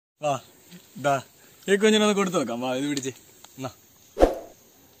വാ ദാ ഈ കുഞ്ഞിനൊന്ന് കൊടുത്തു നോക്കാം. വാ ഇത് പിടിച്ച്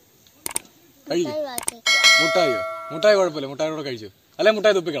കഴിക്കും. മുട്ടായിയോ? മുട്ടായി കുഴപ്പമില്ല, മുട്ടായി കൂടെ കഴിച്ചു. അല്ലെ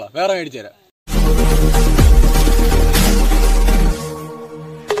മുട്ടായി തുപ്പിക്കളാ, വേറെ മേടിച്ചു തരാം.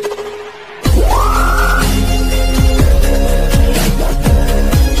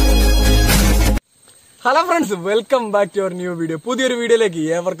 Hello friends, welcome back to your new video. പുതിയൊരു വീഡിയോയിലേക്ക്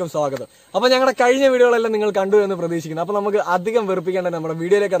ഏവർക്കും സ്വാഗതം. അപ്പൊ ഞങ്ങളുടെ കഴിഞ്ഞ വീഡിയോകളെല്ലാം നിങ്ങൾ കണ്ടു എന്ന് പ്രതീക്ഷിക്കുന്നു. അപ്പൊ നമുക്ക് അധികം വെറുപ്പിക്കേണ്ട നമ്മുടെ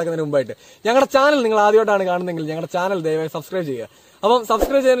വീഡിയോയിലേക്ക് കിടക്കുന്നതിന് മുമ്പായിട്ട് ഞങ്ങളുടെ ചാനൽ നിങ്ങൾ ആദ്യമായിട്ടാണ് കാണുന്നതെങ്കിൽ ഞങ്ങളുടെ ചാനൽ ദയവായി സബ്സ്ക്രൈബ് ചെയ്യുക. അപ്പം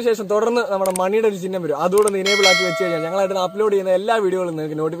സബ്സ്ക്രൈബ് ചെയ്തതിനു ശേഷം തുടർന്ന് നമ്മുടെ മണിയുടെ ഒരു ചിഹ്നം വരും, അതുകൂടെ ഒന്ന് ഇനേബിൾ ആക്കി വെച്ച് കഴിഞ്ഞാൽ ഞങ്ങളായിട്ട് അപ്ലോഡ് ചെയ്യുന്ന എല്ലാ വീഡിയോകളും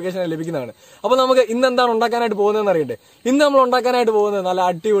നിങ്ങൾക്ക് നോട്ടിഫിക്കേഷൻ ലഭിക്കുന്നതാണ്. അപ്പൊ നമുക്ക് ഇന്ന് എന്താണ് ഉണ്ടാക്കാനായിട്ട് പോകുന്നതെന്ന് അറിയട്ടെ. ഇന്ന് നമ്മൾ ഉണ്ടാക്കാനായിട്ട് പോകുന്നത് നല്ല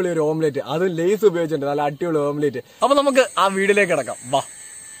അടിപൊളി ഒരു ഓംലേറ്റ്, അത് ലേസ് ഉപയോഗിച്ചിട്ടുണ്ട്, നല്ല അടിപൊളി ഓംലേറ്റ്. അപ്പൊ നമുക്ക് ആ വീഡിയോയിലേക്ക് കിടക്കാം. വാ.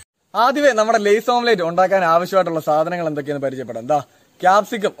 ആദ്യമേ നമ്മുടെ ലേസ് ഓംലേറ്റ് ഉണ്ടാക്കാൻ ആവശ്യമായിട്ടുള്ള സാധനങ്ങൾ എന്തൊക്കെയാണെന്ന് പരിചയപ്പെടാം. എന്താ,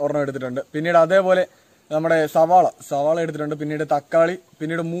 ക്യാപ്സിക്കം ഒരെണ്ണം എടുത്തിട്ടുണ്ട്, പിന്നീട് അതേപോലെ നമ്മുടെ സവാള എടുത്തിട്ടുണ്ട്, പിന്നീട് തക്കാളി,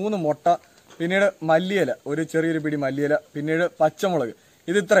 പിന്നീട് 3 മുട്ട, പിന്നീട് മല്ലിയില, ഒരു ചെറിയൊരു പിടി മല്ലിയില, പിന്നീട് പച്ചമുളക്.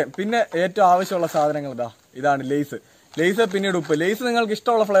 ഇത് ഇത്രയും. പിന്നെ ഏറ്റവും ആവശ്യമുള്ള സാധനങ്ങൾ ഇതാണ് ലേസ്, പിന്നീട് ഉപ്പ്. ലേസ് നിങ്ങൾക്ക്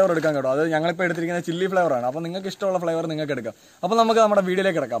ഇഷ്ടമുള്ള ഫ്ലേവർ എടുക്കാൻ കേട്ടോ. അത് ഞങ്ങളിപ്പോൾ എടുത്തിരിക്കുന്ന ചില്ലി ഫ്ലേവർ ആണ്. അപ്പൊ നിങ്ങൾക്ക് ഇഷ്ടമുള്ള ഫ്ലേവർ നിങ്ങൾക്ക് എടുക്കാം. അപ്പൊ നമുക്ക് നമ്മുടെ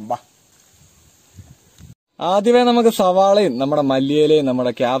വീഡിയോയിലേക്ക് കിടക്കാം. വാ. ആദ്യമേ നമുക്ക് സവാളയും നമ്മുടെ മല്ലിയിലയും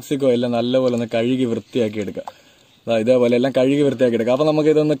നമ്മുടെ ക്യാപ്സിക്കവും എല്ലാം നല്ലപോലെ ഒന്ന് കഴുകി വൃത്തിയാക്കി എടുക്കാം. ഇതേപോലെ എല്ലാം കഴുകി വൃത്തിയാക്കി എടുക്കാം. അപ്പൊ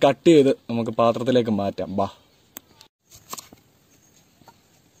നമുക്ക് ഇതൊന്ന് കട്ട് ചെയ്ത് നമുക്ക് പാത്രത്തിലേക്ക് മാറ്റാം. ബാ.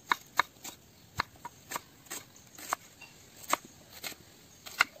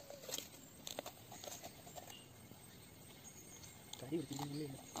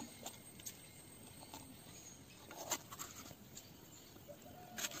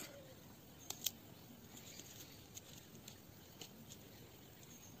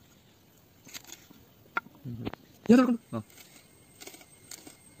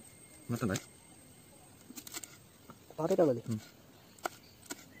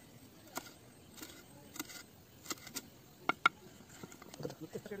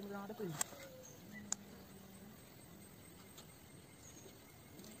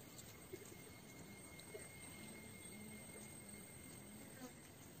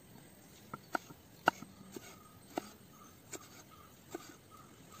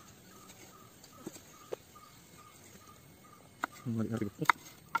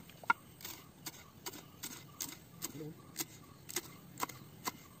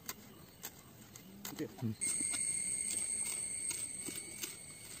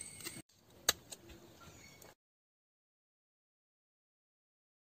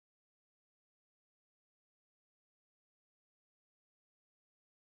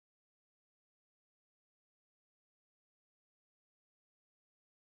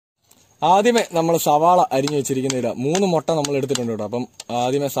 ആദ്യമേ നമ്മൾ സവാള അരിഞ്ഞു വെച്ചിരിക്കുന്ന ഇടുക. 3 മുട്ട നമ്മൾ എടുത്തിട്ടുണ്ട് കേട്ടോ. അപ്പം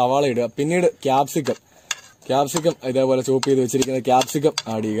ആദ്യമേ സവാള ഇടുക, പിന്നീട് ക്യാപ്സിക്കം ഇതേപോലെ ചോപ്പ് ചെയ്ത് വെച്ചിരിക്കുന്ന ക്യാപ്സിക്കം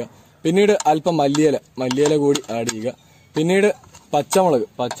ആഡ് ചെയ്യുക, പിന്നീട് അല്പം മല്ലിയില കൂടി ആഡ് ചെയ്യുക, പിന്നീട്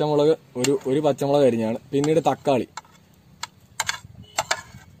പച്ചമുളക് ഒരു പച്ചമുളക് അരിഞ്ഞാണ്, പിന്നീട് തക്കാളി,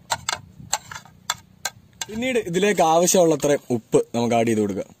 പിന്നീട് ഇതിലേക്ക് ആവശ്യമുള്ളത്ര ഉപ്പ് നമുക്ക് ആഡ് ചെയ്ത്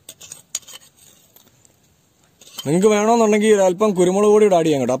കൊടുക്കുക. നിങ്ങൾക്ക് വേണമെന്നുണ്ടെങ്കിൽ ഒരല്പം കുരുമുളക് പൊടി ആഡ്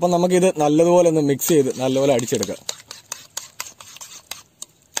ചെയ്യാൻ കേട്ടോ. അപ്പം നമുക്കിത് നല്ലതുപോലെ ഒന്ന് മിക്സ് ചെയ്ത് നല്ലപോലെ അടിച്ചെടുക്കാം.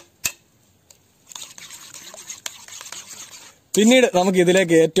 പിന്നീട് നമുക്ക്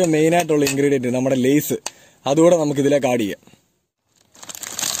ഇതിലേക്ക് ഏറ്റവും മെയിൻ ആയിട്ടുള്ള ഇൻഗ്രീഡിയന്റ് നമ്മുടെ ലേസ്, അതുകൂടെ നമുക്ക് ഇതിലേക്ക് ആഡ് ചെയ്യാം.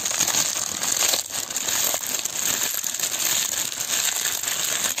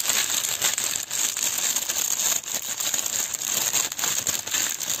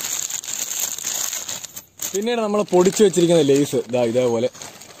 പിന്നീട് നമ്മൾ പൊടിച്ചു വെച്ചിരിക്കുന്ന ലേസ് ഇതേപോലെ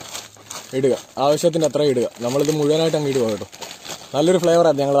ഇടുക, ആവശ്യത്തിന് അത്ര ഇടുക. നമ്മളിത് മുഴുവനായിട്ട് അങ്ങ് ഇടുക കേട്ടോ. നല്ലൊരു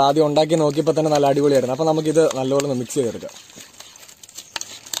ഫ്ലേവറായിരുന്നു. ഞങ്ങൾ ആദ്യം ഉണ്ടാക്കി നോക്കിയപ്പോൾ തന്നെ നല്ല അടിപൊളിയായിരുന്നു. അപ്പം നമുക്കിത് നല്ലപോലെ ഒന്ന് മിക്സ് ചെയ്തെടുക്കാം.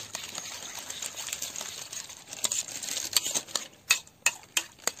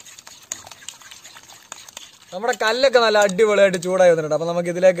 നമ്മുടെ കല്ലൊക്കെ നല്ല അടിപൊളിയായിട്ട് ചൂടായി വന്നിട്ടുണ്ട്. അപ്പം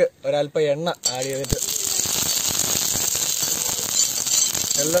നമുക്ക് ഇതിലേക്ക് ഒരല്പം എണ്ണ ആഡ് ചെയ്തിട്ട്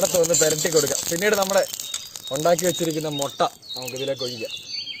എല്ലായിടത്തും ഒന്ന് പുരട്ടി കൊടുക്കാം. പിന്നീട് നമ്മുടെ ഉണ്ടാക്കി വെച്ചിരിക്കുന്ന മുട്ട നമുക്ക് ഇതിലേക്ക് ഒഴിക്കാം.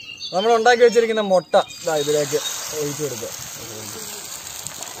 നമ്മൾ ഉണ്ടാക്കി വെച്ചിരിക്കുന്ന മുട്ട ഇതിലേക്ക് ഒഴിച്ചു കൊടുക്കുക.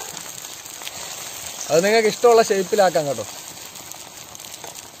 അത് നിങ്ങൾക്ക് ഇഷ്ടമുള്ള ഷേപ്പിലാക്കാം കേട്ടോ.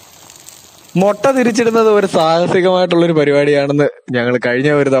 മുട്ട തിരിച്ചിടുന്നത് ഒരു സാഹസികമായിട്ടുള്ളൊരു പരിപാടിയാണെന്ന് ഞങ്ങൾ കഴിഞ്ഞ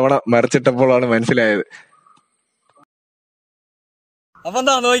ഒരു തവണ മറിച്ചിട്ടപ്പോഴാണ് മനസ്സിലായത്. അപ്പൊ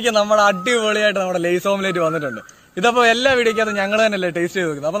എന്താ നോക്കിയാൽ നമ്മുടെ അടിപൊളിയായിട്ട് നമ്മുടെ ലേസ് ഓംലേറ്റ് വന്നിട്ടുണ്ട്. ഇതപ്പോ എല്ലാ വീഡിയോക്കകത്തും ഞങ്ങൾ തന്നെയല്ലേ ടേസ്റ്റ് ചെയ്ത്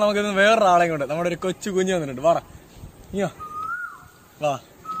നോക്കുന്നത്. അപ്പൊ നമുക്കിന്ന് വേറൊരാളെയും കൊണ്ട് നമ്മുടെ ഒരു കൊച്ചു കുഞ്ഞ് വന്നിട്ടുണ്ട്. വാ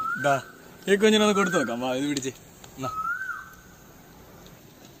ദാ ഈ കുഞ്ഞിനൊന്ന് കൊടുത്തു നോക്കാം. വാ ഇത് പിടിച്ച്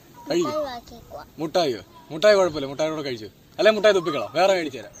കഴിക്കും. മുട്ടായി കുഴപ്പമില്ല, മുട്ടായി കൂടെ കഴിച്ചു. അല്ലെ മുട്ടായി തുപ്പിക്കളാ, വേറെ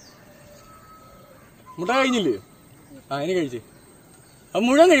മേടിച്ചു തരാം. മുട്ട കഴിഞ്ഞില്ലേ? ഇനി കഴിച്ച്. അത്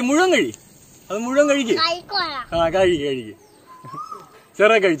മുഴുവൻ കഴി. അത് മുഴുവൻ കഴിക്ക്. കഴിക്ക്.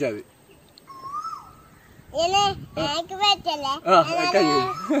 ചെറിയ കഴിച്ചാൽ മതി.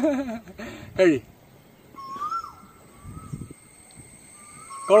 കഴി.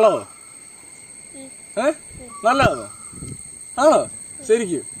 കൊള്ളാമോ? നല്ലതാണോ? ആണോ?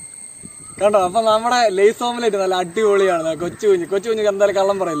 ശരിക്കും കണ്ടോ? അപ്പൊ നമ്മുടെ ലേസ് ഓംലെറ്റ് നല്ല അടിപൊളിയാണ്. കൊച്ചു കുഞ്ഞ് എന്തായാലും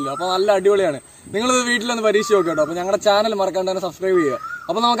കള്ളം പറയില്ല. അപ്പൊ നല്ല അടിപൊളിയാണ്. നിങ്ങളിത് വീട്ടിലൊന്ന് പരീക്ഷിച്ച് നോക്കാം കേട്ടോ. അപ്പൊ ഞങ്ങളുടെ ചാനൽ മറക്കാണ്ട് തന്നെ സബ്സ്ക്രൈബ് ചെയ്യുക.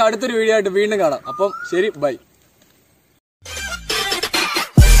 അപ്പൊ നമുക്ക് അടുത്തൊരു വീഡിയോ ആയിട്ട് വീണ്ടും കാണാം. അപ്പം ശരി, ബൈ.